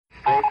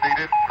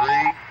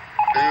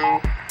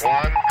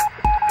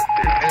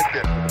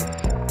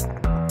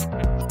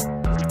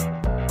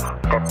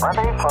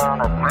ready for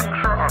an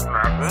adventure of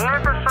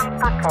magnificent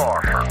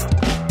proportions.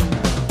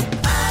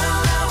 I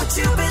don't know what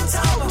you've been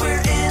told, but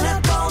we're in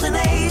a golden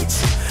age.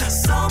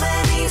 So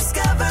many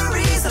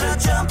discoveries that are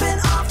jumping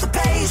off the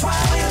page.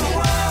 Wow in the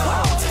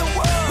world.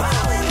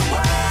 Wow in the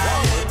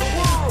world.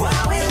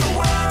 Wow in the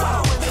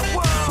world. Wow in the world.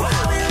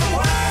 Wow in the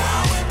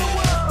world.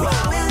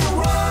 Wow in the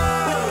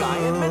world. Guy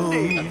and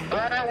Mindy.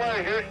 Right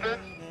away, Houston.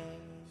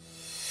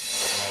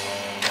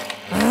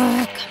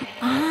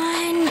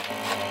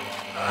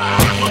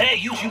 Hey,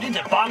 you tuned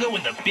into Bongo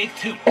and the Big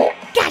Toot.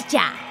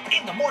 Gotcha!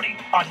 In the morning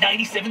on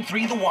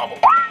 97.3 The Wobble.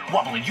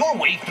 Wobbling your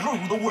way through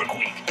the work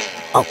week.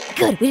 Oh,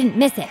 good, we didn't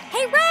miss it.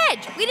 Hey, Reg,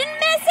 we didn't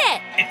miss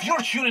it! If you're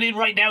tuning in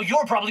right now,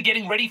 you're probably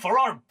getting ready for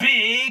our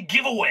big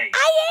giveaway.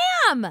 I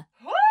am!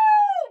 Woo,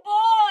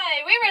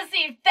 boy! We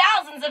received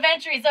thousands of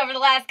entries over the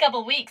last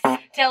couple weeks.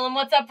 Tell them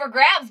what's up for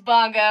grabs,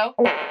 Bongo.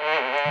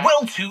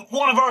 Well, Toot,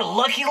 one of our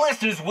lucky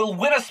listeners will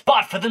win a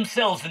spot for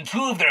themselves and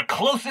two of their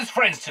closest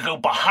friends to go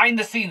behind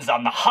the scenes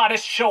on the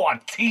hottest show on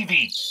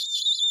TV.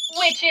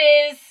 Which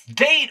is...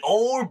 Date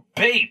or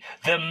Bait,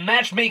 the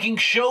matchmaking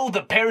show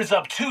that pairs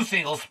up two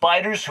single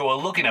spiders who are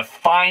looking to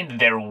find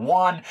their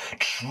one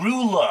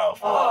true love.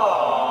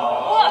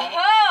 Whoa!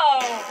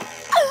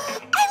 I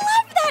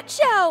love that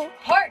show!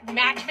 Part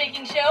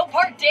matchmaking show,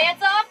 part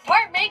dance-off,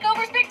 part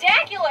makeover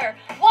spectacular.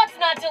 What's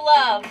not to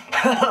love?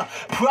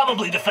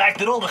 Probably the fact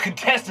that all the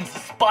contestants are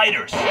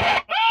spiders.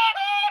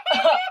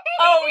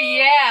 Oh,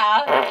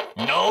 yeah.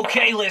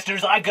 Okay,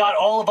 listeners, I got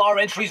all of our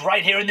entries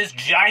right here in this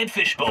giant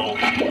fishbowl.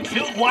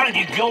 Toot, why don't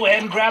you go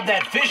ahead and grab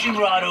that fishing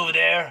rod over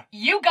there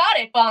You got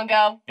it,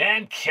 Bongo.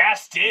 and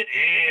cast it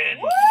in.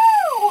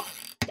 Woo!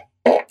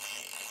 Okay,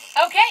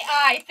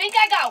 I think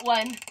I got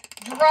one.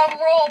 Drum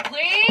roll,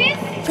 please.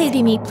 Please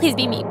be me, please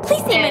be me,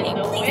 please say my And name,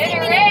 the please say my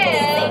winner name, please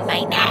is- say my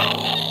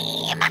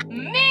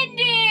name.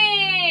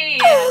 Mindy!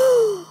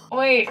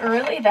 Wait,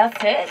 really?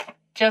 That's it?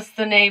 Just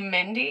the name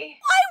Mindy?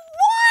 I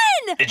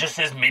won! It just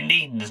says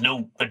Mindy, and there's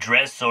no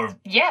address or...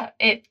 Yeah,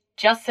 it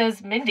just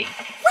says Mindy.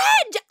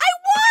 Reg, I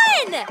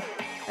won!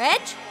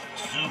 Reg?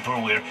 Super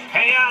weird.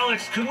 Hey,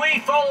 Alex, could we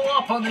follow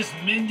up on this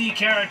Mindy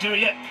character?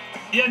 Yeah,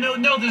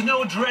 no, there's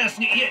no address.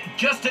 Yeah,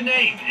 just a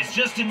name. It's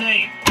just a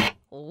name.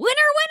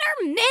 Winner,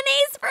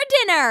 minis for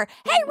dinner.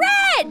 Hey,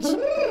 Reg!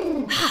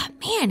 Ah,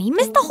 man, he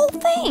missed the whole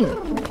thing.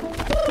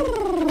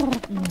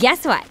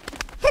 Guess what?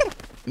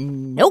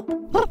 Nope.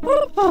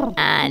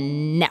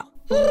 No.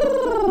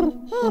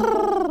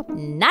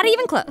 Not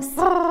even close.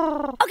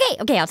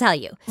 Okay, I'll tell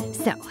you.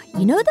 So,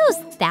 you know those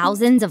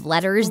thousands of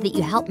letters that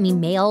you helped me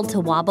mail to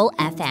Wobble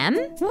FM?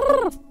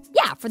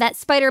 Yeah, for that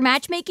spider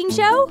matchmaking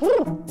show?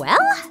 Well,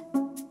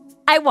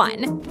 I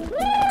won.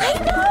 I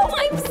know,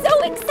 I'm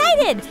so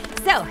excited.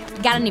 So,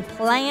 you got any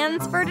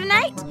plans for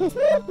tonight?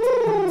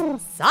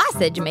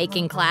 Sausage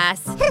making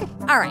class.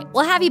 All right,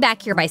 we'll have you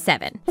back here by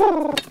 7.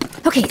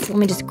 Okay, so let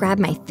me just grab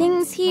my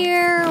things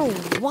here.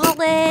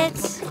 Wallet,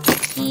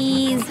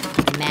 keys,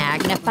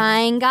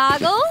 magnifying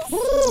goggles.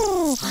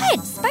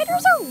 What?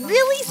 Spiders are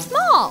really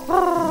small.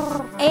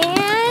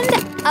 And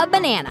a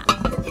banana.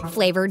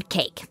 Flavored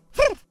cake.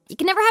 You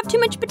can never have too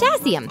much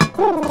potassium.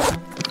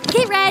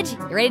 Okay, Reg, you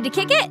ready to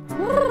kick it?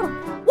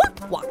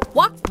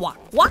 Walk.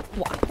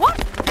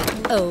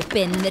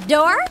 Open the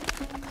door.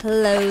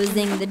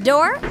 Closing the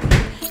door.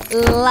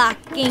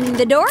 Locking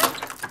the door.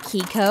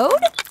 Key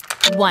code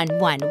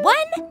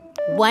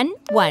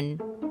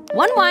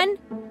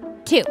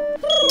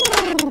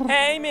 111111112.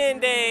 Hey,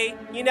 Mindy.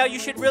 You know, you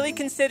should really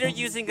consider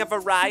using a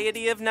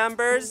variety of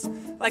numbers,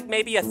 like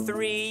maybe a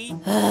 3.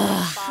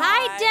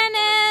 Hi,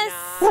 Dennis.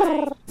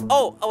 9.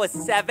 Oh, a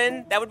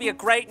 7? That would be a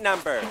great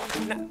number.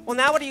 Well,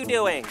 now what are you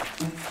doing?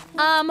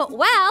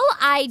 Well,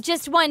 I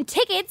just won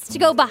tickets to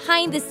go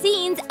behind the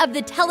scenes of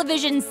the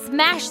television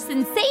smash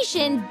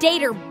sensation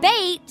Date or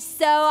Bait,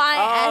 so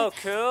Oh,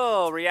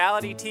 cool.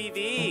 Reality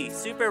TV.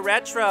 Super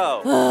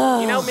retro.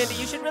 You know, Mindy,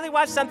 you should really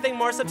watch something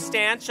more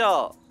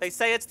substantial. They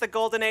say it's the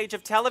golden age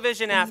of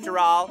television, after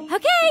all.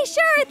 Okay,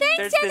 sure. Thanks,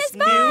 There's Dennis. this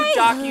new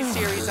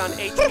docu-series on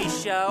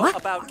HB show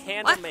about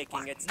candle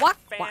making. It's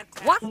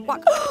fantastic. Guy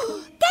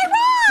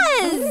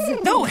Raz!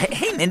 Oh,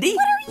 hey, Mindy.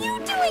 What are you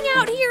doing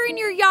out here in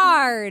your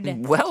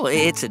yard? Well,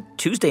 it's a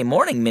Tuesday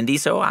morning, Mindy,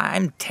 so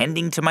I'm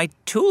tending to my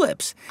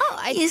tulips.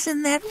 Oh,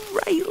 Isn't that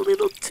right,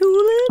 little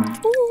tulip?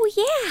 Oh,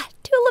 yeah.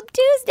 Tulip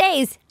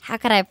Tuesdays. How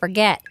could I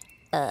forget?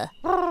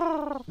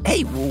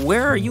 Hey,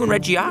 where are you and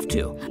Reggie off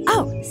to?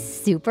 Oh,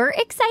 super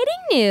exciting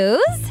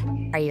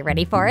news. Are you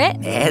ready for it?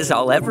 As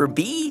I'll ever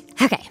be.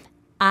 Okay.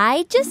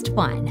 I just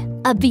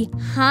won a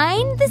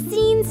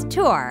behind-the-scenes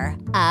tour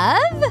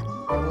of...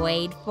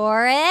 Wait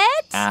for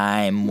it.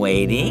 I'm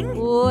waiting.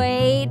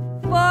 Wait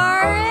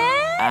for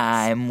it.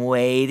 I'm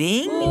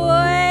waiting.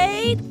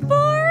 Wait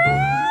for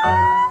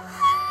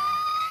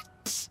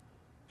it.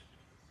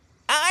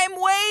 I'm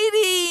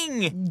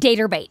waiting. Date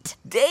or Bait.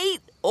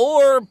 Date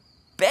or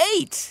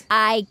bait?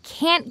 I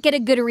can't get a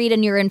good read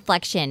on your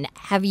inflection.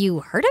 Have you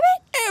heard of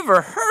it?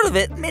 Ever heard of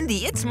it?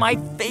 Mindy, it's my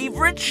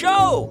favorite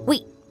show.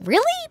 Wait,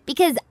 really?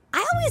 Because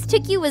I always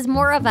took you as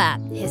more of a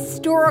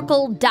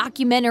historical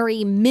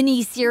documentary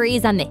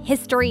mini-series on the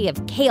history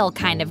of kale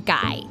kind of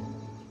guy.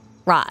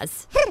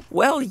 Raz.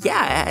 Well,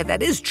 yeah,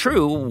 that is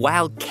true.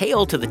 While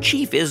Kale to the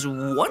Chief is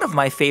one of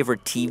my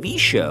favorite TV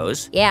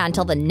shows. Yeah,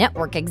 until the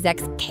network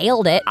execs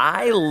kaled it.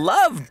 I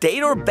love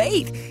Date or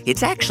Bait.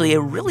 It's actually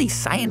a really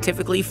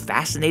scientifically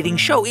fascinating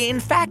show. In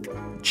fact,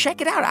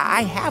 check it out.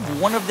 I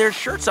have one of their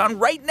shirts on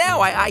right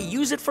now. I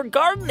use it for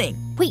gardening.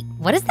 Wait,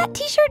 what does that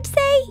T-shirt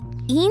say?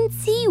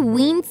 Eensy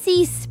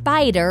weensy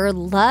spider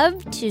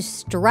love to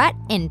strut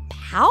and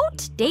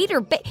pout? Date or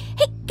bait?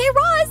 Hey, Guy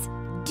Raz,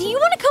 do you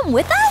want to come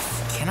with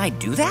us? Can I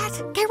do that?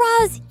 Guy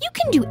Raz, you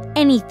can do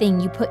anything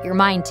you put your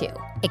mind to,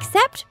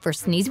 except for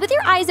sneeze with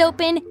your eyes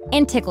open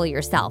and tickle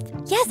yourself.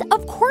 Yes,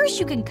 of course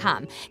you can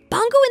come.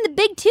 Bongo and the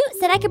Big Toot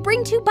said I could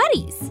bring 2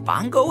 buddies.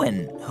 Bongo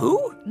and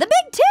who? The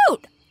Big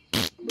Toot!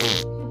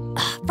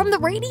 From the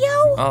radio?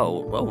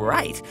 Oh,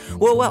 right.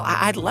 Well,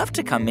 I'd love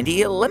to come,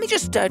 Mindy. Let me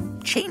just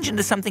change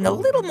into something a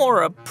little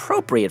more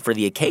appropriate for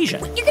the occasion.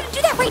 You're going to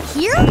do that right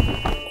here?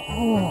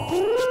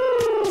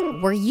 Oh.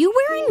 Were you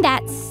wearing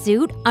that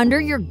suit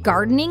under your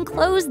gardening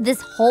clothes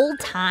this whole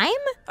time?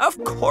 Of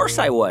course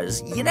I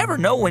was. You never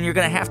know when you're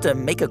going to have to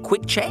make a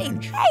quick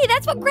change. Hey,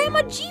 that's what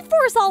Grandma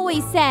G-Force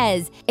always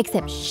says.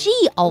 Except she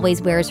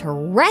always wears her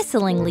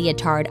wrestling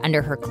leotard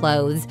under her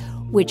clothes,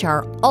 which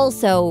are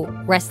also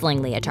wrestling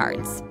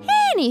leotards.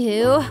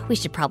 Anywho, we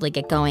should probably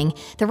get going.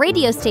 The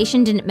radio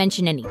station didn't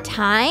mention any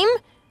time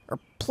or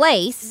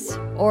place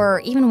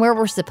or even where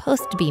we're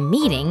supposed to be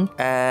meeting.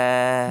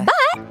 But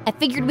I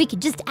figured we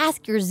could just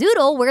ask your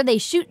Zoodle where they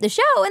shoot the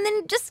show and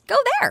then just go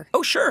there.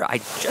 Oh, sure. I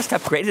just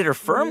upgraded her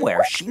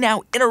firmware. She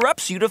now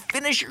interrupts you to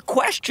finish your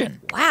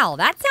question. Wow,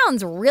 that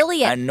sounds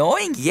really...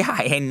 Annoying? Yeah,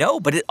 I know,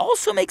 but it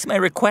also makes my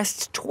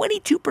requests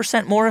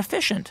 22% more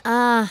efficient.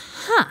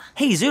 Uh-huh.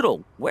 Hey,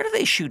 Zoodle, where do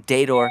they shoot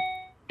Date or...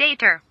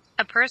 Dater.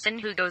 A person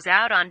who goes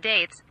out on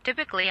dates,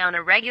 typically on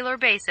a regular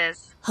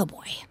basis. Oh,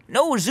 boy.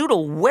 No,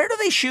 Zoodle, where do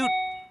they shoot...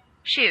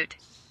 Shoot.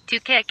 To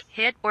kick,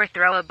 hit, or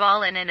throw a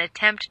ball in an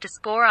attempt to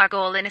score a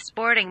goal in a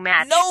sporting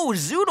match. No,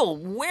 Zoodle,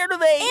 where do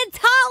they... It's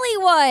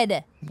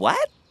Hollywood!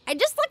 What? I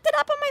just looked it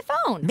up on my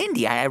phone.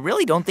 Mindy, I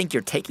really don't think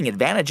you're taking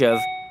advantage of...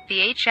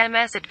 The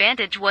HMS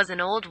Advantage was an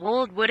old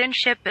wooden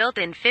ship built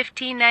in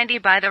 1590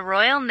 by the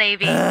Royal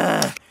Navy.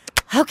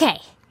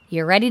 Okay,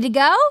 you ready to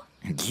go?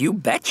 You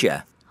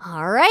betcha.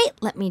 All right,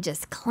 let me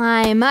just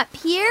climb up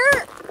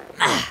here.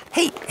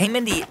 Hey,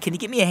 Mindy, can you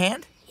give me a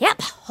hand?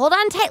 Yep, hold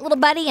on tight, little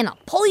buddy, and I'll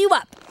pull you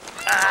up.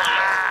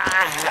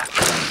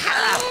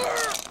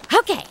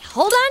 Okay,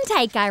 hold on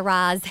tight, Guy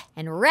Raz.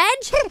 And Reg,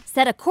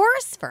 set a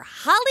course for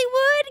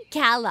Hollywood,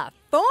 California.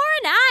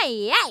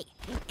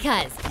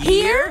 'Cause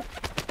here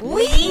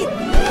we go!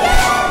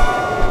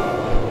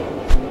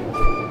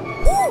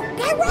 Ooh,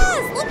 Guy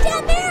Raz, look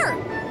down there!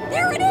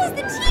 There it is,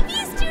 the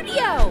TV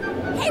studio!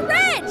 Hey,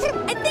 Reg,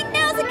 I think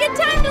now's a good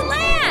time to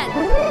land!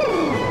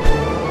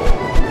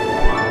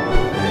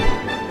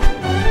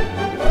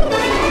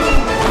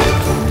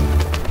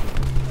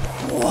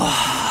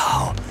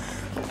 Whoa!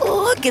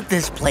 Look at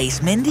this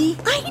place, Mindy.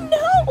 I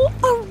know!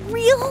 A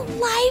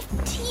real-life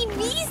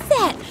TV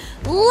set!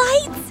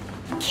 Lights,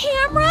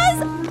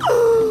 cameras,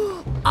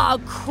 a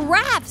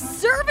craft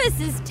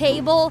services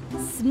table,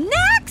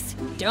 snacks!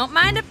 Don't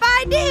mind if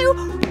I do.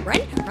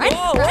 Run,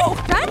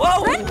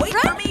 Wait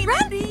for me,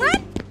 Mindy.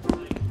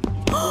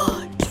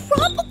 run!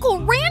 Tropical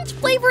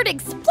ranch-flavored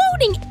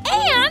exploding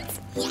ants!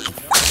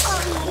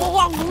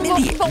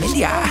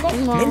 Yes!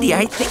 Mindy,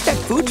 I think that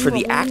food's for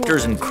the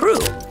actors and crew.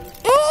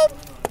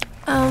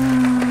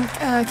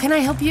 Can I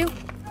help you?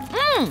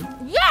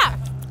 Yeah!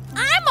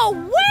 I'm a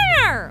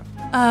winner!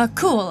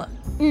 Cool.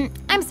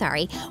 I'm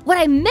sorry. What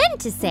I meant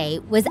to say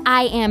was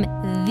I am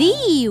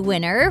the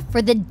winner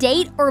for the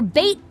Date or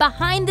Bait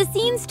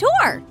behind-the-scenes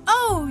tour.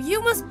 Oh,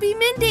 you must be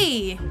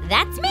Mindy.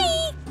 That's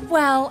me.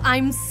 Well,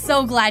 I'm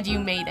so glad you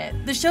made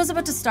it. The show's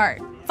about to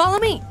start. Follow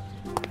me.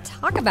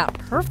 Talk about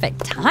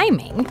perfect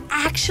timing.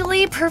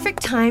 Actually,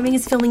 perfect timing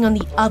is filming on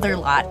the other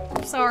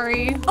lot.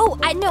 Sorry. Oh,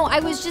 I know. I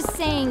was just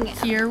saying...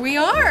 Here we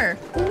are.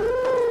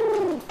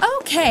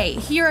 Okay,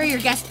 here are your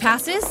guest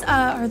passes.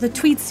 Are the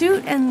tweed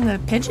suit and the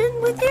pigeon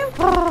with you?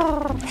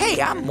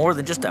 Hey, I'm more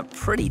than just a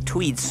pretty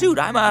tweed suit.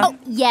 I'm a... Oh,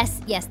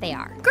 yes, they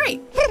are.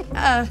 Great.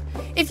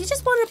 If you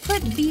just want to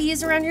put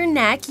these around your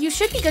neck, you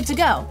should be good to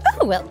go.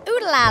 Oh, well, ooh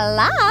la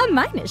la,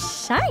 mine is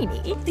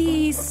shiny.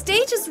 The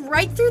stage is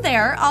right through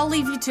there. I'll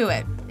leave you to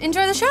it.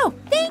 Enjoy the show.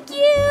 Thank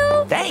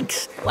you.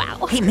 Thanks.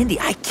 Wow. Hey, Mindy,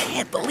 I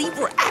can't believe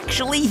we're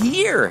actually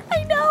here.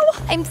 I know.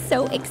 I'm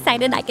so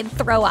excited I can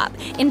throw up.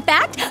 In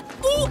fact,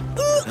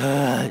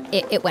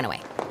 it went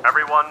away.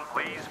 Everyone,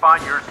 please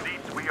find your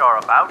seats. We are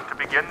about to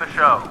begin the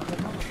show.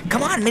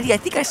 Come on, Mindy, I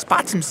think I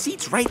spot some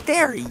seats right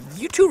there.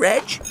 You too,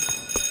 Reg.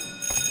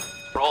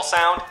 Roll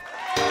sound.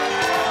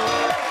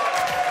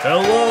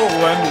 Hello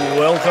and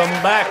welcome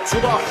back to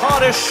the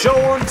hottest show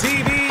on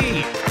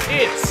TV.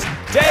 It's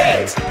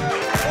Date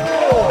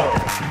or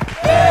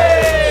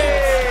Bait!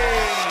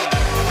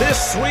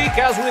 This week,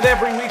 as with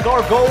every week,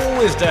 our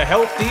goal is to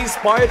help these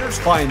spiders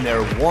find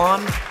their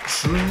one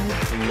true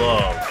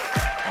love.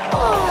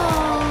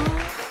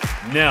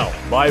 Aww. Now,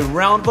 by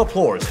round of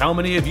applause, how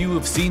many of you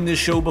have seen this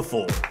show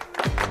before?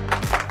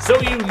 So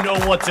you know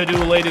what to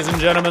do, ladies and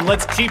gentlemen.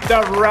 Let's keep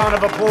that round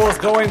of applause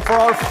going for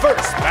our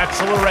first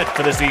bachelorette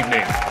for this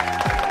evening.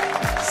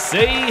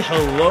 Say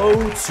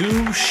hello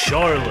to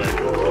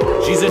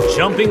Charlotte. She's a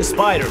jumping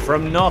spider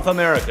from North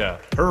America.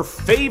 Her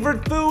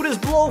favorite food is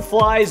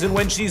blowflies, and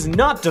when she's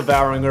not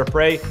devouring her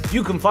prey,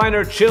 you can find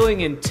her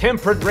chilling in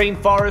temperate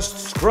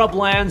rainforests,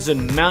 scrublands,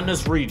 and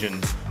mountainous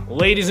regions.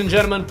 Ladies and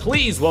gentlemen,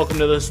 please welcome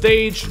to the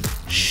stage,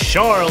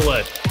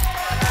 Charlotte.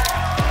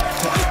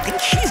 I think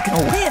she's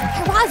gonna win.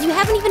 Hey, Roz, you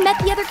haven't even met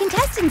the other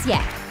contestants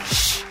yet.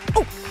 Shh.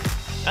 Oh.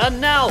 And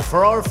now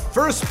for our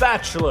first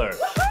bachelor.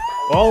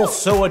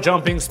 Also a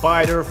jumping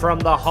spider from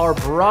the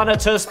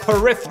Harbonitus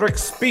pyrithric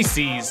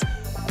species.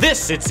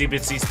 This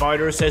itsy-bitsy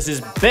spider says his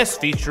best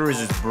feature is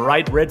his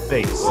bright red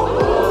face.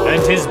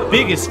 And his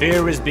biggest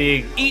fear is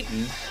being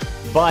eaten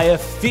by a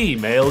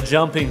female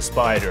jumping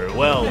spider.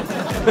 Well,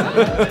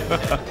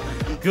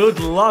 good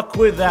luck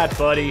with that,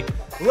 buddy.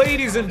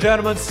 Ladies and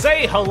gentlemen,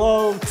 say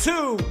hello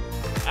to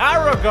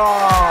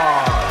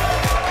Aragon.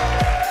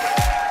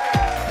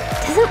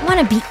 Doesn't want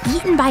to be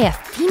eaten by a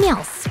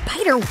female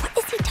spider. What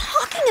is he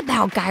talking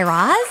about, Guy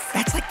Raz?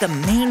 That's like the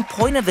main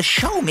point of the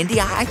show, Mindy.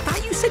 I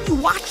thought you said you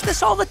watch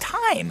this all the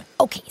time.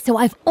 Okay, so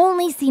I've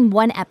only seen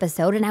one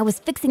episode, and I was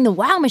fixing the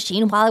Wow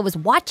machine while I was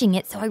watching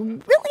it, so I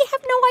really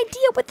have no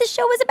idea what the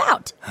show is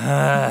about.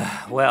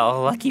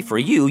 Well, lucky for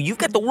you, you've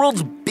got the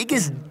world's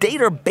biggest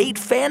date or bait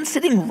fan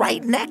sitting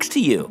right next to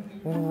you.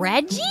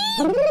 Reggie?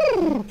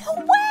 No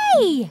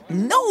way!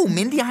 No,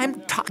 Mindy,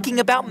 I'm talking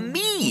about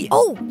me.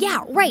 Oh,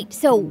 yeah, right.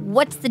 So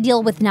what's the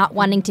deal with not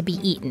wanting to be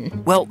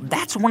eaten? Well,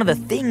 that's one of the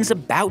things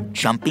about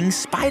jumping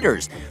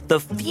spiders. The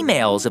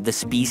females of the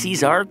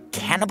species are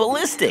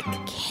cannibalistic.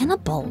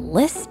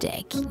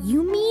 Cannibalistic?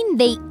 You mean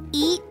they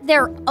eat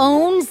their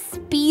own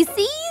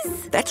species?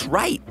 That's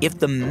right. If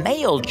the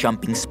male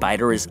jumping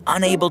spider is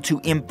unable to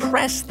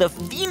impress the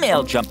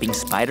female jumping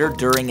spider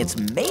during its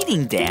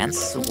mating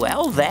dance,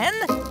 well then...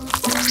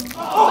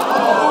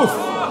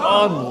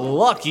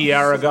 Unlucky,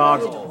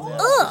 Aragon.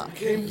 Ugh,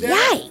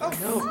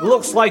 yikes.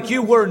 Looks like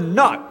you were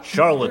not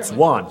Charlotte's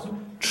one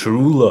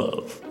true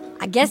love.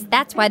 I guess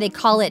that's why they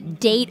call it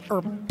date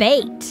or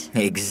bait.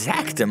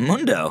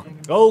 Exactamundo.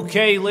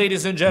 Okay,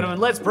 ladies and gentlemen,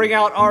 let's bring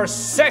out our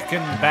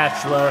second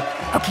bachelor.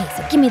 Okay,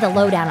 so give me the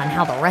lowdown on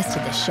how the rest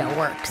of this show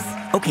works.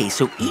 Okay,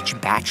 so each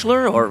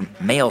bachelor or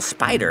male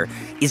spider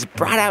is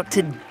brought out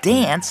to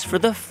dance for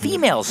the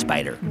female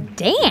spider.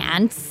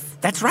 Dance?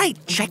 That's right.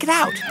 Check it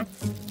out.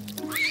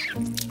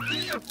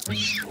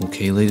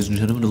 Okay, ladies and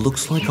gentlemen, it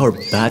looks like our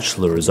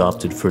bachelor has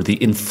opted for the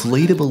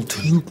inflatable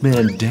tube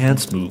man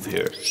dance move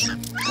here.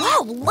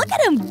 Whoa, look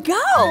at him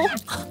go!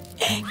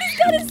 He's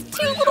got his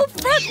two little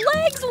front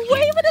legs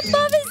waving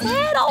above his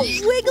head, all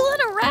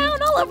wiggling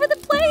around all over the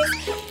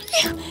place.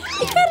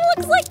 It kind of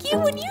looks like you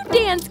when you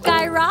dance,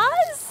 Guy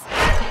Raz.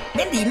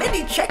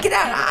 Mindy, check it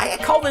out. I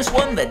call this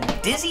one the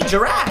dizzy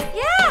giraffe.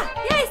 Yeah,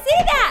 I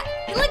see that.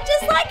 You look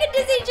just like a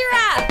dizzy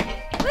giraffe.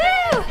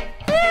 Woo!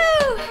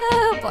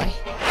 Oh, boy.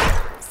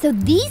 So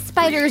these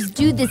spiders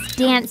do this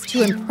dance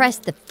to impress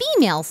the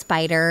female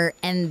spider,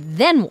 and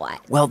then what?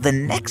 Well, the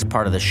next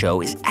part of the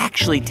show is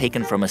actually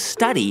taken from a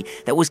study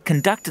that was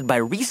conducted by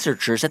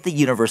researchers at the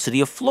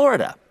University of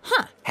Florida.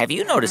 Huh. Have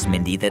you noticed,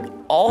 Mindy, that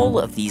all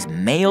of these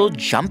male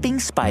jumping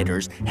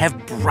spiders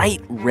have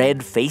bright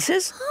red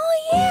faces?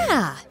 Oh,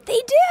 yeah, they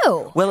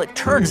do. Well, it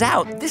turns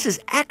out this is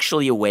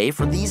actually a way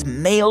for these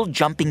male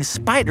jumping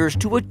spiders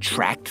to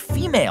attract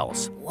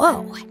females.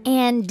 Whoa,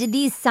 and did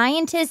these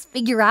scientists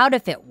figure out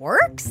if it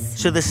works?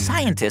 So the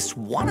scientists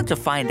wanted to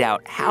find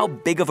out how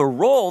big of a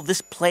role this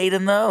played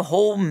in the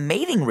whole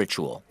mating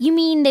ritual. You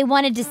mean they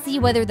wanted to see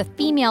whether the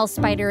female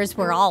spiders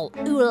were all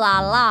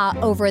ooh-la-la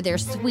over their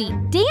sweet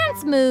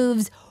dance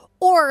moves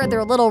or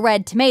their little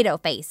red tomato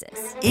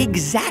faces?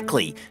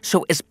 Exactly.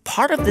 So as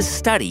part of this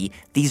study,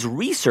 these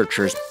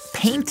researchers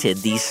painted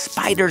these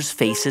spiders'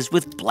 faces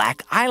with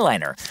black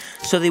eyeliner.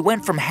 So they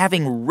went from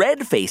having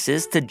red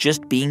faces to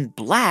just being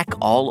black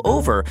all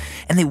over.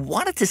 And they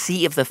wanted to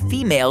see if the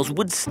females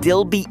would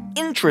still be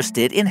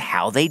interested in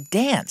how they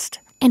danced.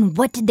 And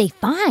what did they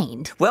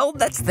find? Well,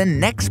 that's the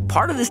next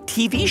part of this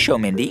TV show,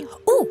 Mindy.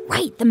 Oh,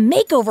 right, the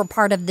makeover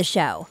part of the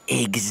show.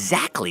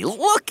 Exactly.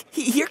 Look,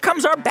 here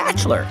comes our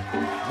bachelor.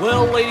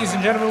 Well, ladies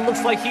and gentlemen, it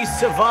looks like he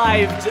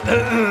survived,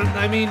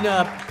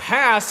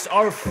 passed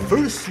our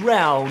first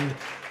round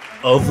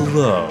of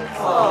love.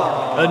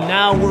 And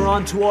now we're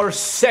on to our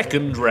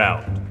second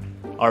round.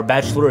 Our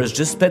bachelor has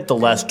just spent the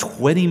last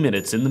 20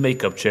 minutes in the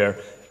makeup chair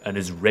and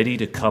is ready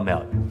to come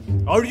out.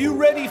 Are you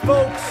ready,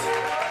 folks?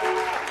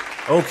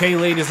 Okay,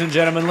 ladies and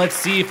gentlemen, let's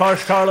see if our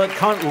Charlotte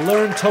can't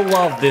learn to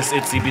love this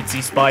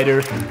itsy-bitsy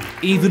spider,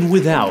 even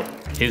without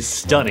his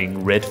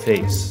stunning red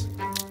face.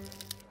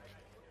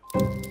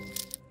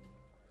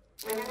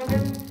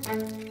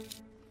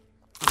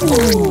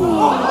 Ooh.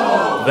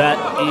 That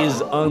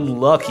is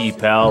unlucky,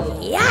 pal.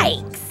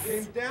 Yikes.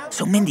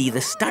 So, Mindy,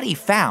 the study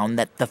found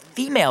that the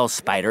female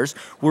spiders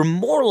were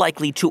more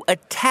likely to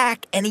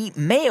attack and eat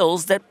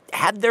males that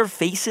had their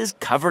faces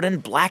covered in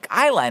black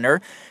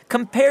eyeliner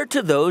compared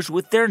to those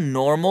with their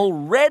normal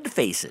red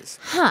faces.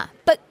 Huh,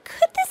 but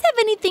could this have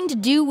anything to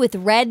do with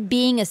red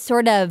being a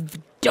sort of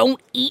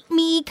don't eat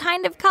me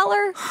kind of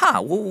color?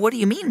 Huh, well, what do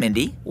you mean,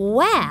 Mindy?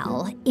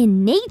 Well,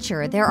 in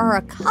nature, there are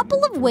a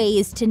couple of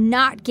ways to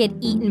not get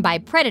eaten by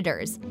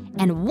predators,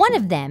 and one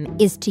of them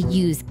is to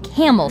use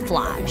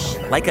camouflage.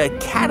 Like a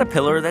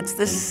caterpillar that's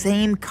the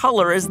same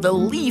color as the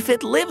leaf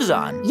it lives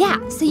on.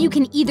 Yeah, so you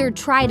can either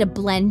try to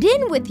blend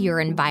in with your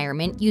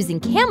environment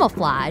using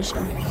camouflage,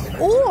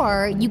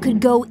 or you could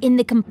go in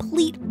the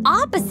complete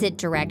opposite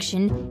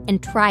direction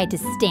and try to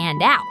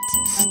stand out.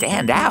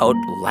 Stand out?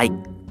 Like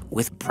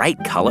with bright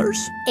colors?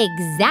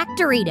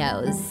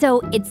 Exactoritos.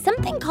 So it's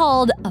something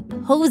called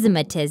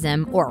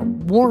aposematism, or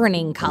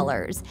warning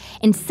colors.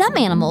 And some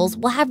animals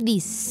will have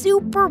these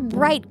super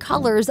bright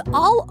colors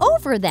all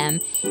over them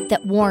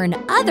that warn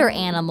other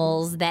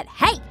animals that,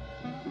 hey,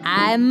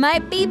 I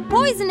might be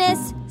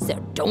poisonous, so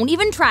don't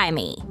even try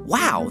me.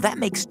 Wow, that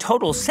makes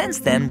total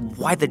sense then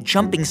why the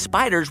jumping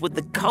spiders with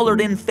the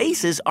colored-in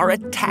faces are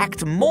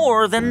attacked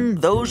more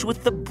than those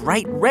with the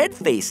bright red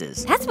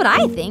faces. That's what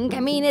I think. I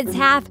mean, it's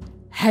half,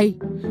 hey,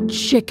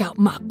 check out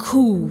my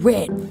cool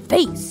red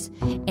face,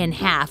 and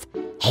half,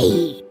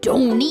 hey,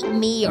 don't eat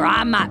me or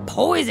I might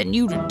poison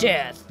you to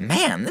death.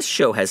 Man, this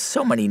show has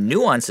so many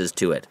nuances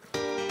to it.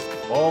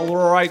 All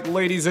right,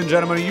 ladies and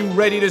gentlemen, are you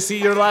ready to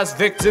see your last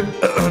victim?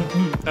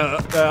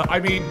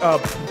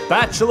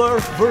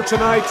 Bachelor for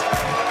tonight?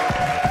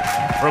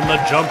 From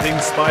the jumping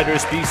spider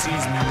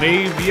species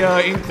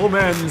Mavia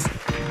inclemens,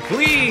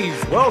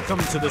 please welcome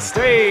to the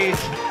stage,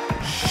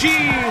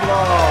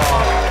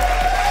 Sheila!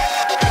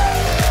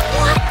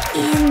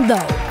 In the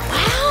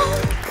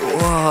wow?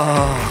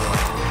 Whoa.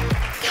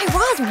 Guy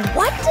Raz,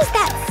 what does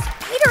that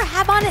spider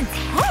have on its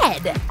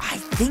head? I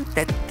think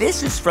that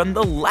this is from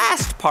the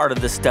last part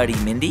of the study,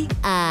 Mindy.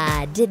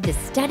 Did the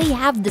study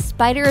have the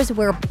spiders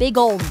wear big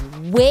old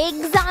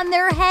wigs on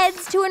their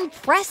heads to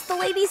impress the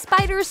lady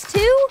spiders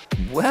too?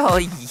 Well,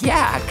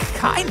 yeah,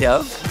 kind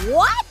of.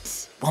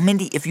 What? Well,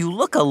 Mindy, if you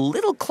look a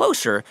little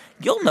closer,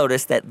 you'll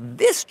notice that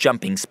this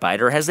jumping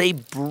spider has a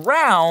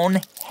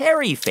brown,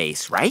 hairy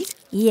face, right?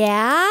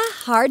 Yeah,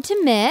 hard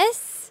to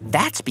miss.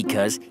 That's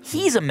because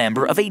he's a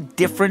member of a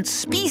different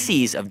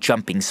species of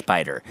jumping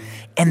spider.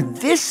 And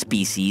this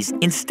species,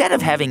 instead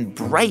of having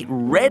bright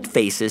red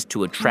faces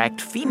to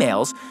attract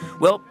females,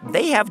 well,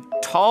 they have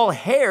tall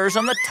hairs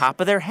on the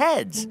top of their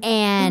heads.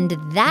 And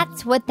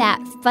that's what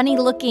that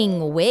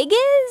funny-looking wig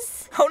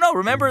is? Oh, no,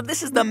 remember,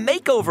 this is the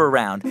makeover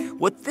round.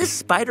 What this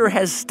spider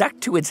has stuck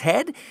to its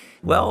head,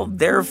 well,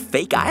 they're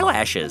fake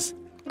eyelashes.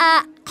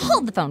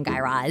 Hold the phone, Guy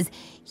Raz.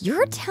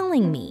 You're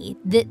telling me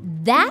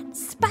that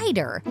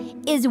spider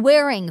is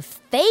wearing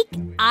fake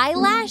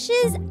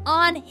eyelashes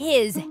on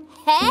his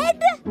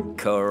head?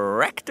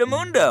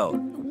 Correctamundo.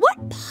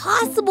 What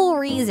possible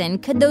reason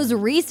could those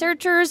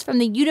researchers from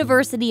the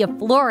University of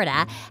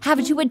Florida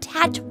have to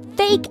attach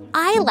fake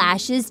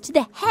eyelashes to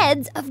the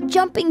heads of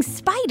jumping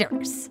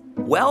spiders?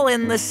 Well,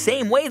 in the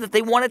same way that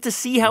they wanted to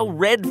see how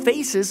red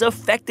faces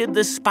affected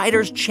the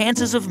spider's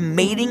chances of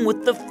mating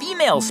with the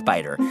female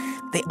spider.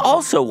 They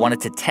also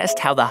wanted to test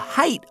how the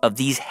height of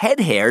these head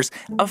hairs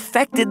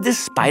affected the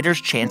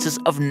spider's chances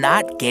of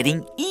not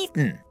getting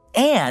eaten.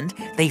 And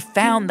they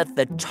found that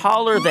the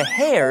taller the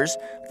hairs,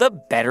 the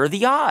better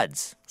the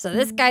odds. So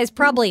this guy's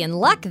probably in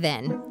luck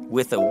then.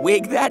 With a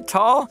wig that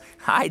tall?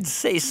 I'd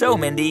say so,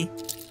 Mindy.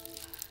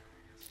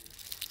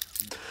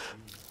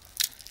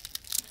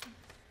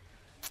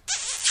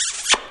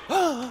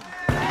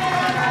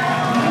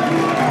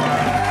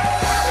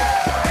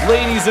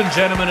 Ladies and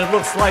gentlemen, it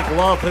looks like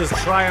love has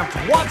triumphed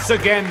once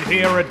again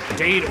here at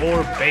Date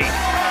or Bait.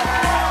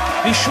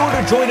 Be sure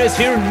to join us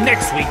here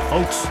next week,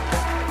 folks,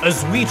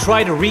 as we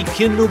try to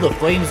rekindle the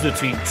flames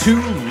between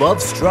two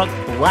love-struck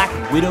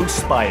black widow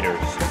spiders.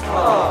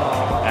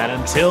 Aww. And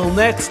until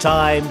next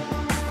time,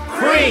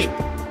 creep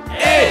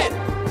it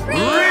real!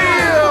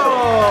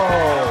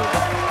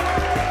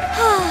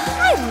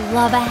 I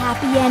love a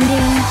happy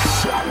ending.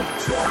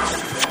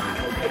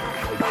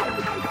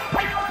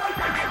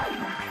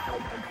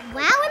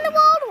 Wow in the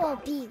World will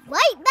be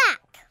right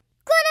back.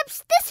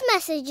 Grown-ups, this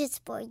message is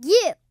for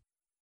you.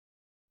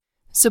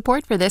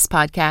 Support for this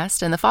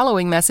podcast and the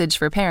following message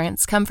for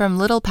parents come from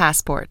Little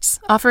Passports,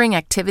 offering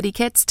activity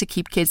kits to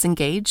keep kids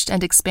engaged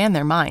and expand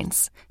their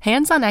minds.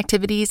 Hands-on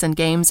activities and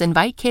games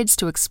invite kids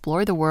to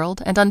explore the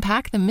world and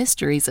unpack the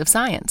mysteries of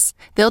science.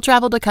 They'll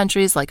travel to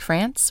countries like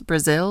France,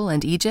 Brazil,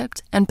 and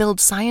Egypt and build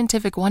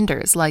scientific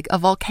wonders like a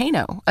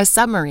volcano, a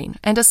submarine,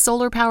 and a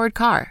solar-powered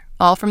car,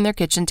 all from their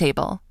kitchen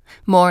table.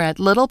 More at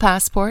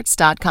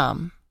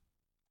littlepassports.com.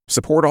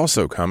 Support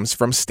also comes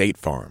from State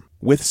Farm.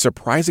 With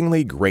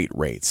surprisingly great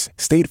rates,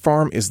 State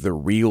Farm is the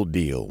real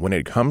deal when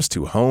it comes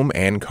to home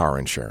and car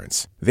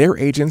insurance. Their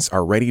agents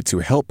are ready to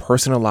help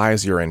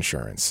personalize your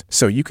insurance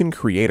so you can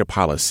create a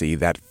policy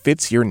that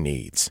fits your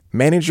needs.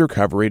 Manage your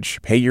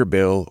coverage, pay your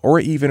bill, or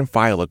even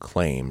file a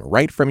claim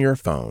right from your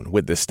phone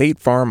with the State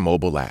Farm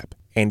mobile app.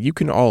 And you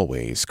can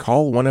always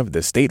call one of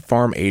the State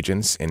Farm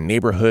agents in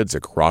neighborhoods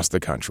across the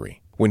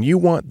country. When you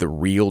want the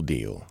real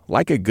deal,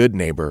 like a good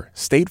neighbor,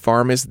 State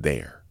Farm is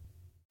there.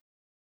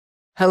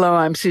 Hello,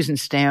 I'm Susan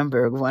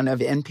Stamberg, one of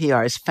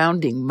NPR's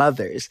founding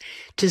mothers.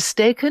 To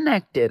stay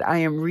connected, I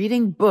am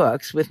reading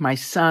books with my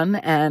son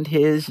and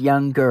his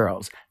young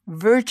girls,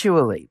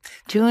 virtually.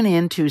 Tune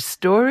in to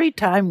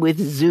Storytime with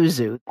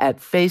Zuzu at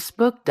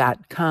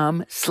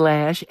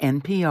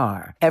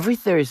facebook.com/NPR every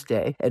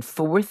Thursday at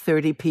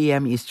 4:30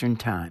 p.m. Eastern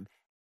Time.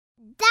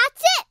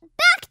 That's it!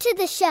 Back to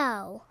the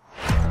show!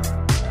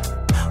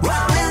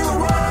 Wow in the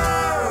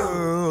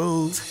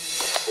world!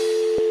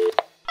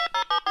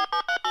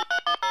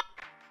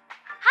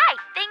 Hi,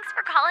 thanks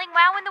for calling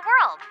Wow in the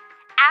World.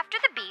 After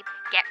the beep,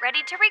 get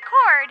ready to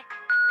record.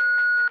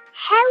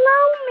 Hello,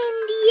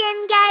 Mindy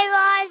and Guy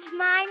Raz.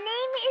 My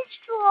name is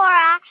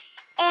Flora,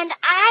 and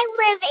I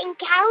live in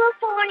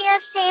California,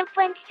 San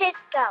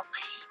Francisco.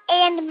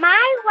 And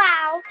my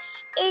wow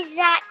is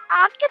that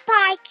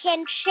octopi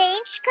can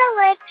change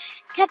colors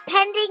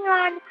depending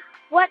on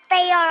what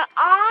they are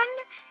on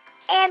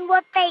and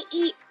what they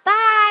eat.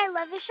 Bye.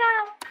 Love the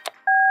show.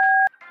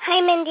 Hi,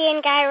 Mindy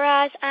and Guy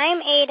Raz.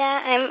 I'm Ada.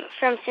 I'm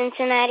from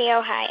Cincinnati,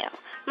 Ohio.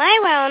 My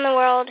wow in the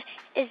world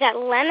is that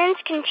lemons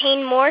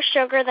contain more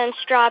sugar than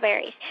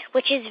strawberries,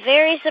 which is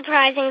very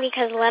surprising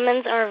because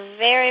lemons are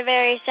very,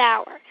 very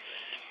sour.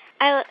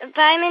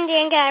 Bye, Mindy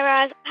and Guy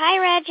Raz. Hi,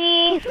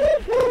 Reggie.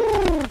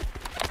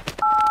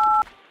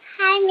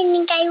 Hi, Mindy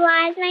and Guy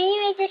Raz. My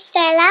name is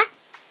Estella.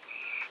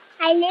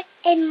 I live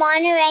in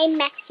Monterrey,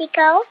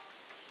 Mexico.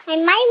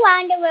 And my wow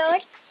in the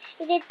world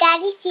is that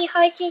daddy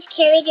seahorses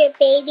carry their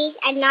babies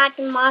and not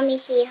the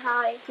mommy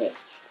seahorses.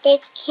 There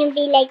can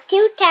be like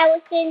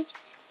 2,000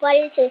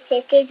 brothers or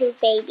sisters with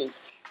babies.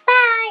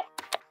 Bye!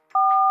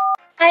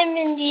 Hi,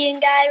 Mindy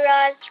and Guy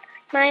Raz.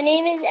 My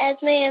name is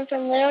Esme. I'm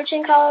from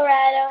Littleton,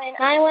 Colorado. And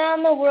my wow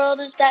in the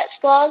world is that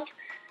sloths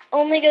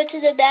only go to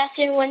the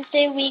bathroom once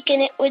a week,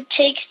 and it would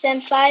take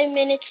them 5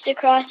 minutes to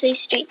cross a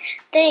street.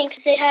 Thanks.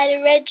 Say hi to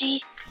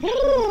Reggie.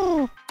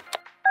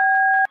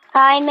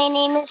 Hi, my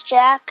name is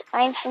Jack.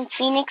 I'm from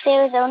Phoenix,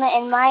 Arizona,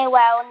 and my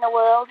wow in the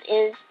world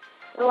is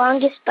the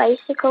longest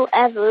bicycle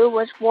ever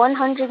was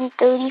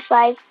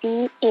 135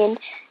 feet and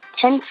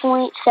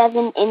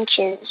 10.7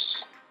 inches.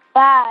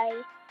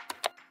 Bye.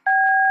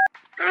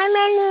 Hi,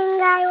 my name is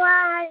Guy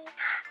Raz.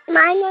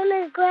 My name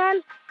is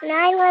Graham, and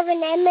I live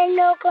in Edmond,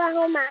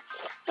 Oklahoma.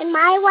 And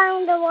my wow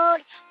in the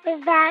world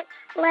is that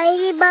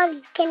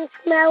ladybugs can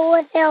smell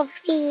with their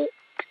feet.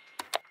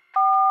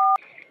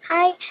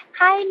 Hi,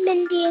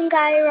 Mindy and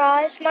Guy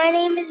Raz. My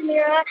name is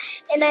Mira,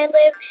 and I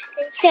live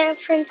in San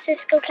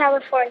Francisco,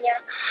 California.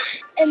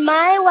 And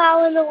my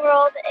wow in the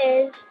world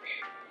is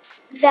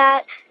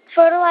that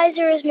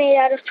fertilizer is made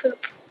out of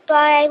poop.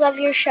 Bye, I love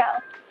your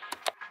show.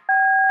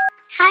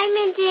 Hi,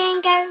 Mindy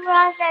and Guy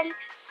Raz and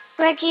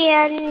Reggie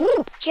and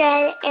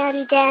Jen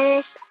and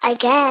Dennis, I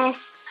guess.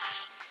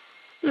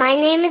 My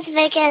name is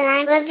Vic, and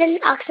I live in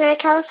Oxnard,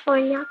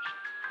 California.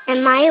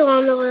 And my wow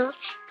in the world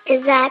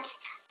is that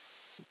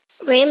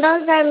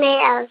rainbows are made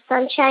out of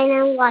sunshine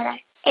and water.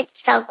 It's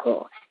so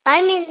cool.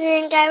 Bye, Mindy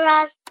and Guy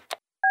Raz.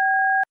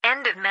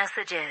 End of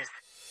messages.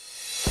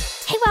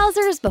 Hey,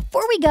 Wowzers,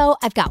 before we go,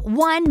 I've got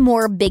one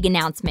more big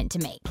announcement to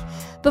make.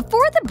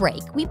 Before the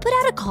break, we put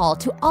out a call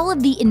to all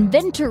of the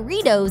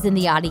inventoritos in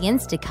the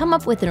audience to come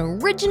up with an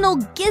original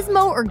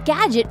gizmo or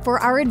gadget for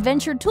our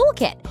adventure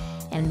toolkit.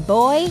 And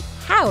boy,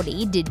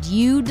 howdy, did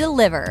you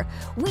deliver.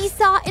 We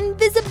saw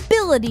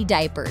invisibility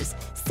diapers,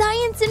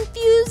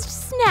 science-infused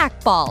snack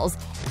balls,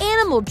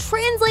 animal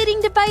translating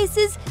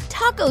devices,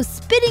 taco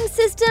spitting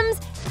systems,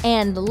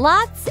 and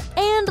lots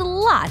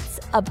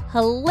of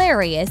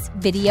hilarious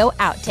video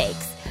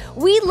outtakes.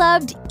 We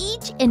loved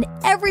each and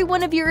every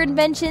one of your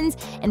inventions,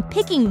 and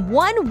picking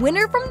one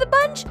winner from the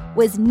bunch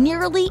was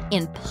nearly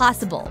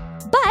impossible.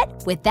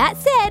 But with that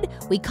said,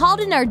 we called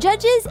in our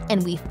judges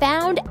and we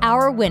found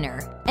our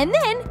winner. And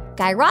then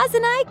Guy Raz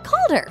and I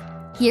called her.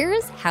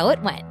 Here's how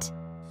it went.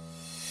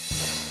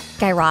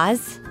 Guy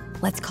Raz,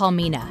 let's call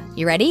Mina.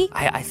 You ready?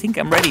 I think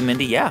I'm ready,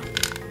 Mindy, yeah.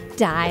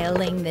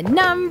 Dialing the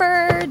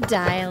number.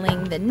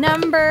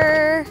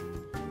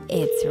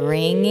 It's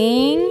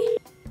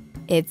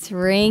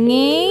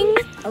ringing.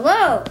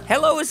 Hello.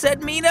 Hello, is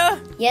that Mina?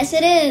 Yes,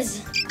 it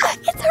is.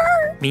 It's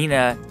her.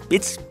 Mina,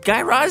 it's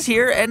Guy Raz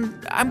here,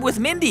 and I'm with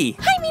Mindy.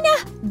 Hi, Mina.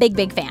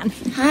 Big fan.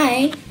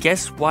 Hi.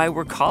 Guess why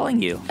we're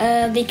calling you?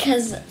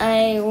 Because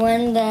I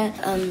won the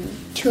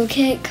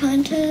toolkit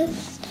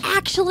contest.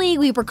 Actually,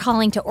 we were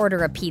calling to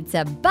order a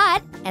pizza,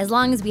 but as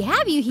long as we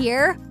have you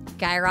here,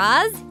 Guy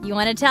Raz, you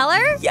want to tell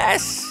her?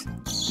 Yes.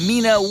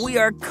 Mina, we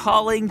are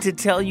calling to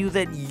tell you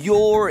that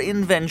your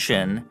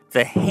invention,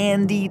 the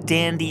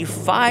handy-dandy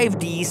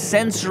 5D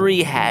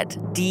sensory hat,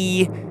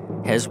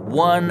 has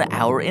won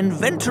our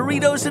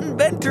Inventoritos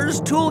Inventors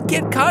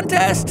Toolkit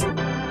contest.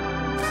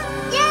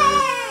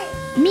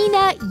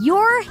 Mina,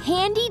 your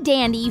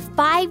handy-dandy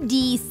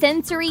 5D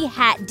sensory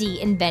hat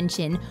D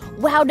invention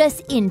wowed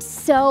us in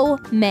so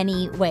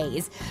many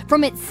ways.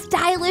 From its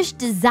stylish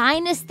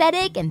design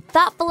aesthetic and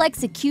thoughtful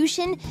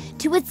execution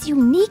to its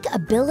unique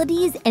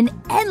abilities and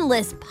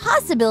endless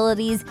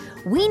possibilities,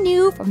 we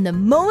knew from the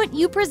moment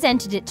you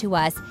presented it to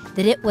us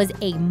that it was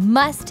a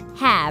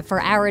must-have for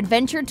our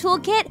adventure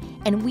toolkit,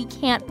 and we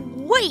can't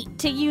wait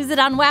to use it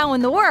on Wow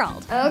in the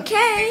World.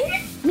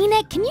 Okay.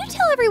 Mina, can you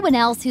tell everyone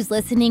else who's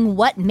listening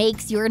what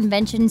makes your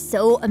invention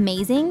so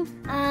amazing?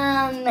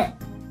 The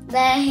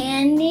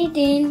handy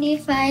dandy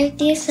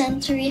 5D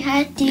sensory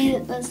hat D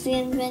was the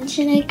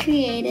invention I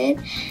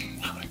created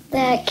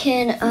that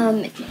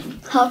can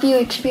help you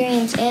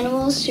experience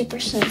animals' super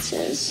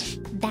senses.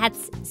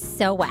 That's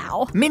so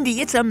wow. Mindy,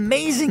 it's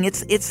amazing.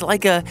 It's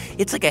like a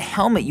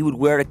helmet you would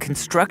wear at a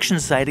construction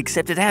site,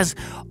 except it has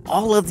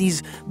all of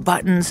these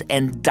buttons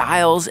and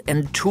dials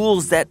and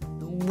tools that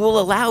will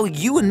allow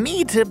you and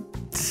me to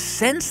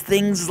sense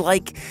things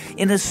like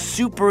in a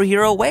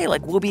superhero way.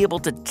 Like we'll be able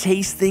to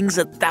taste things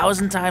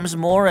 1,000 times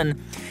more and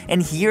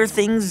hear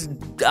things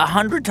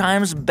 100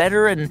 times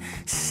better and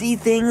see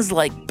things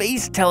like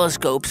space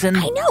telescopes and...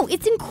 I know,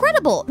 it's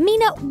incredible.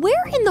 Mina,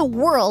 where in the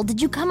world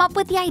did you come up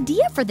with the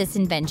idea for this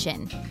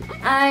invention?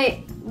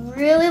 I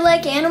really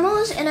like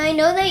animals, and I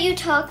know that you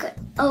talk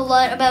a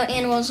lot about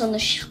animals on the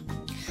show,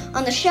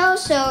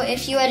 so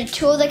if you had a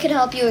tool that could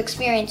help you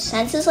experience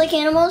senses like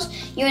animals,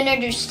 you would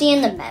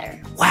understand them better.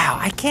 Wow,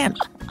 I can't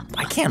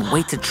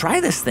wait to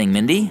try this thing,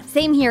 Mindy.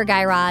 Same here,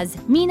 Guy Raz.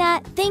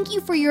 Mina, thank you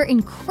for your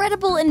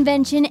incredible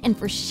invention and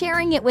for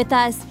sharing it with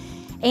us.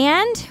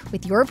 And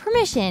with your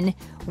permission,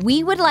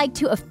 we would like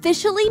to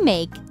officially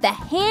make the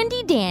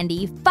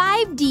handy-dandy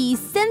 5D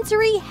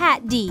sensory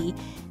hat D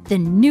the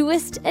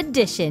newest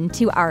addition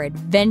to our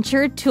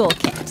adventure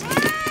toolkit.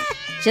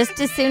 Just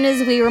as soon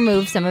as we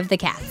remove some of the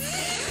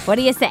cats. What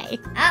do you say?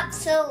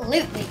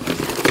 Absolutely.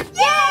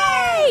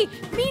 Yay!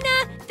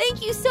 Mina,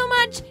 thank you so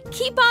much.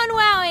 Keep on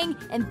wowing,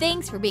 and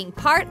thanks for being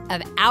part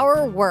of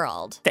our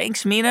world.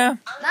 Thanks, Mina.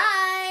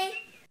 Bye.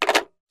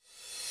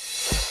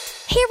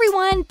 Hey,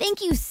 everyone.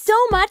 Thank you so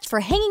much for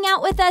hanging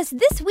out with us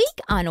this week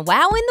on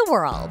Wow in the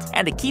World.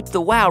 And to keep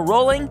the wow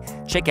rolling,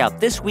 check out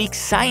this week's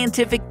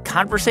scientific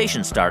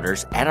conversation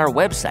starters at our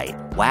website,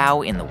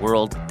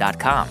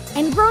 wowintheworld.com.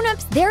 And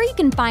grown-ups, there you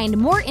can find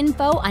more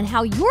info on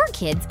how your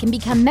kids can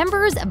become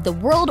members of the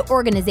World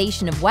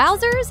Organization of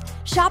Wowzers,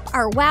 shop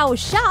our Wow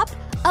shop,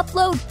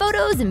 upload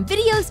photos and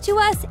videos to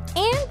us,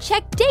 and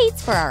check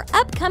dates for our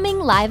upcoming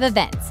live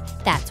events.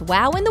 That's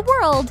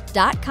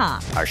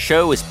wowintheworld.com. Our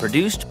show is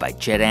produced by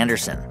Jed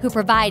Anderson, who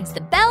provides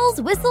the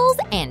bells, whistles,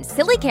 and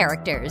silly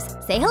characters.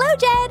 Say hello,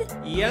 Jed.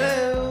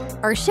 Hello.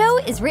 Our show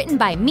is written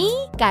by me,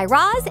 Guy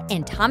Raz,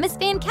 and Thomas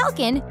Van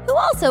Kalken, who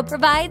also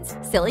provides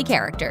silly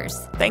characters.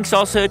 Thanks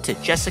also to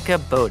Jessica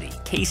Bodie,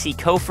 Casey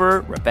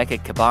Kofer, Rebecca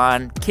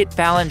Caban, Kit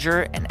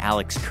Ballinger, and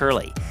Alex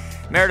Curley.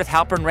 Meredith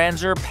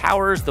Halpern-Ranzer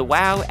powers the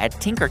Wow at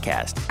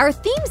Tinkercast. Our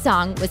theme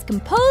song was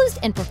composed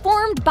and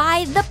performed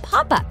by The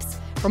Pop-Ups.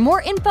 For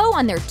more info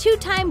on their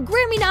 2-time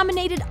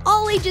Grammy-nominated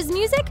all-ages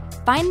music,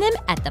 find them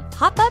at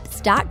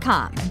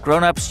thepopups.com.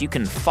 Grown-ups, you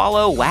can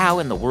follow Wow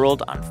in the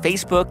World on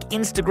Facebook,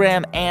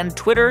 Instagram, and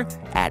Twitter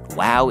at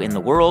Wow in the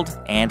World.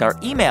 And our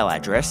email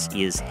address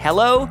is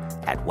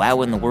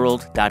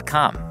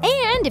hello@wowintheworld.com.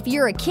 And if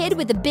you're a kid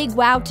with a big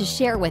wow to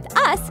share with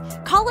us,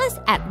 call us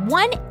at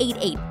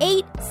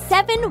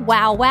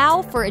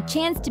 1-888-7-WOW-WOW for a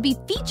chance to be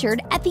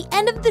featured at the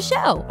end of the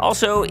show.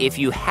 Also, if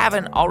you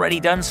haven't already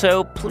done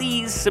so,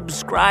 please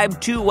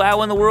subscribe to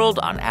Wow in the World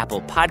on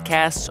Apple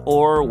Podcasts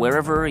or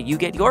wherever you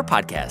get your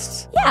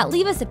podcasts. Yeah,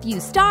 leave us a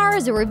few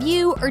stars, a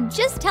review, or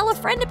just tell a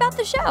friend about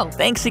the show.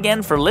 Thanks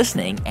again for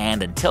listening,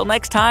 and until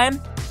next time,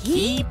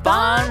 keep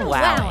on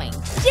wowing.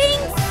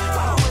 Jinx!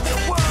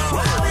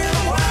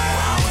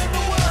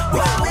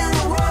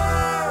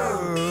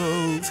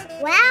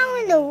 Wow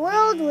in the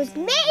World was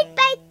made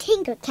by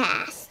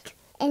Tinkercast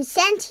and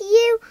sent to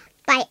you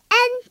by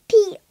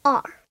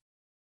NPR.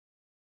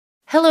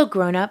 Hello,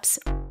 grown-ups.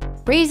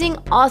 Raising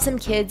awesome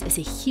kids is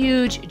a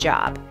huge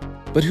job.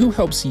 But who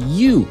helps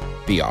you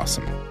be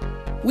awesome?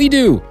 We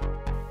do.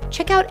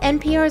 Check out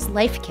NPR's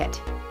Life Kit.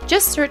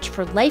 Just search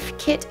for Life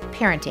Kit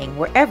Parenting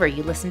wherever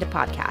you listen to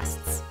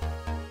podcasts.